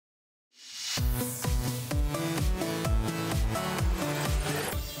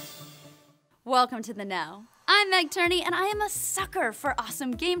Welcome to the Know. I'm Meg Turney, and I am a sucker for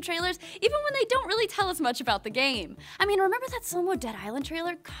awesome game trailers, even when they don't really tell us much about the game. I mean, remember that Slow-Mo Dead Island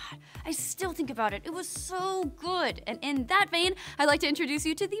trailer? God, I still think about it. It was so good. And in that vein, I'd like to introduce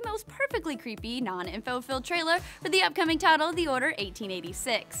you to the most perfectly creepy, non-info-filled trailer for the upcoming title, The Order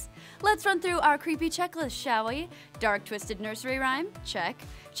 1886. Let's run through our creepy checklist, shall we? Dark twisted nursery rhyme? Check.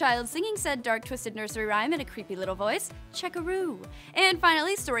 Child singing said dark twisted nursery rhyme in a creepy little voice? Check-a-roo. And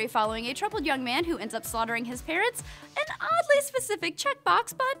finally, story following a troubled young man who ends up slaughtering his parents? An oddly specific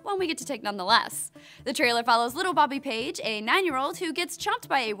checkbox, but one we get to take nonetheless. The trailer follows little Bobby Page, a 9-year-old who gets chomped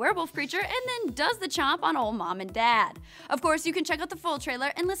by a werewolf creature and then does the chomp on old mom and dad. Of course, you can check out the full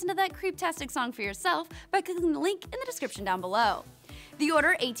trailer and listen to that creeptastic song for yourself by clicking the link in the description down below. The Order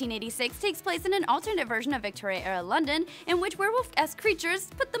 1886 takes place in an alternate version of Victoria-era London, in which werewolf-esque creatures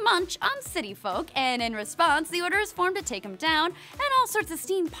put the munch on city folk, and in response, the Order is formed to take them down, and all sorts of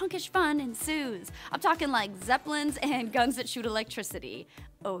steampunkish fun ensues. I'm talking like zeppelins and guns that shoot electricity.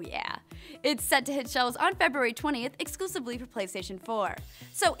 Oh yeah. It's set to hit shelves on February 20th, exclusively for PlayStation 4.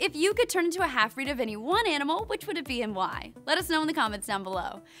 So if you could turn into a half-breed of any one animal, which would it be and why? Let us know in the comments down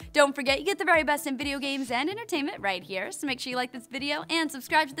below. Don't forget, you get the very best in video games and entertainment right here, so make sure you like this video and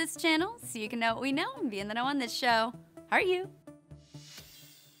subscribe to this channel so you can know what we know and be in the know on this show. Are you?